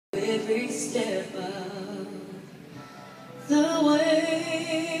every step of the way.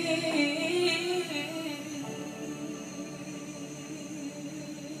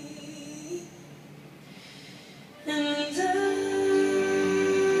 And I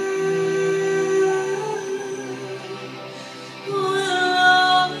will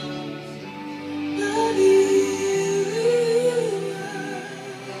love you.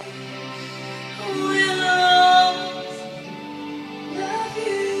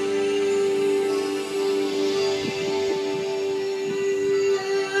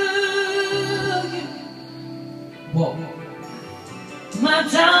 Whoa. My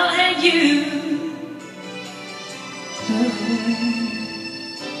darling, you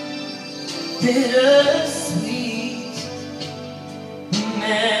bittersweet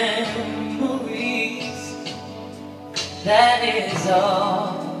memories. That is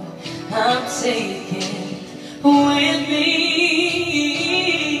all I'm taking with me.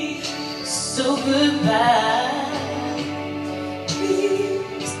 So goodbye,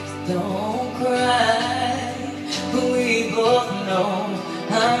 please don't cry. We both know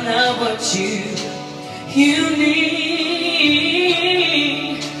I'm not what you need,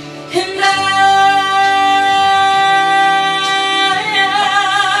 and I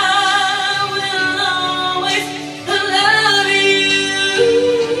will always love you.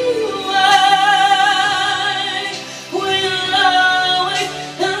 I will always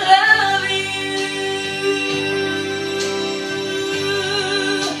love you.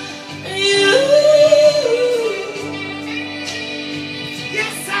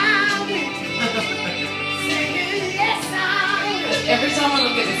 Every time I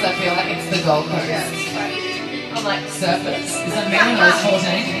look at this, I feel like it's the Gold Coast. Yeah, I'm like, surfers. Is that me when I was 14?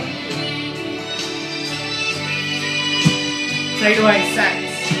 Take away sex.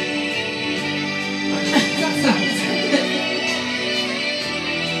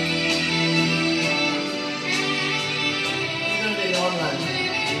 I'm going to do the one line.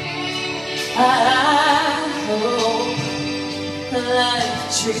 I hope life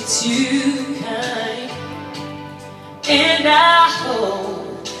treats you kind, and I hope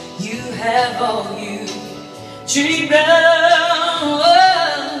you have all you dreamed of,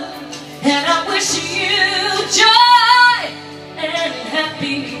 and I wish you joy and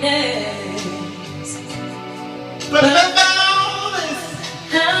happiness. But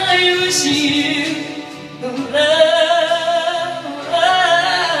I wish you love.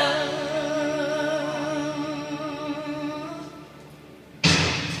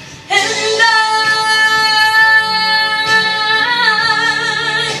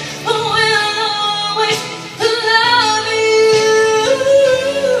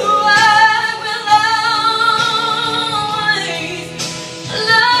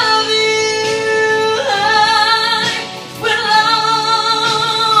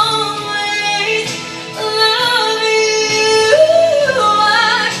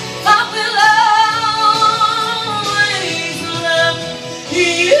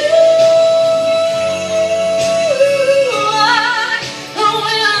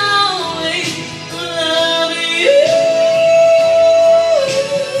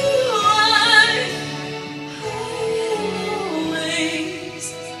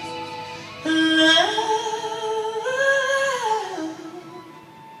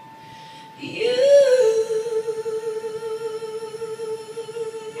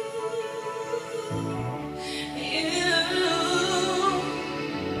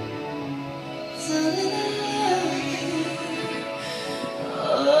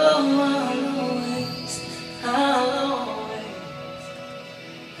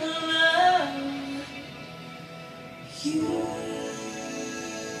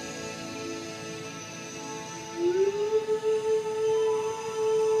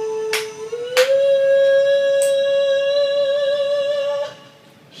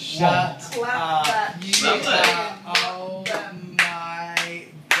 Shut up. Love that.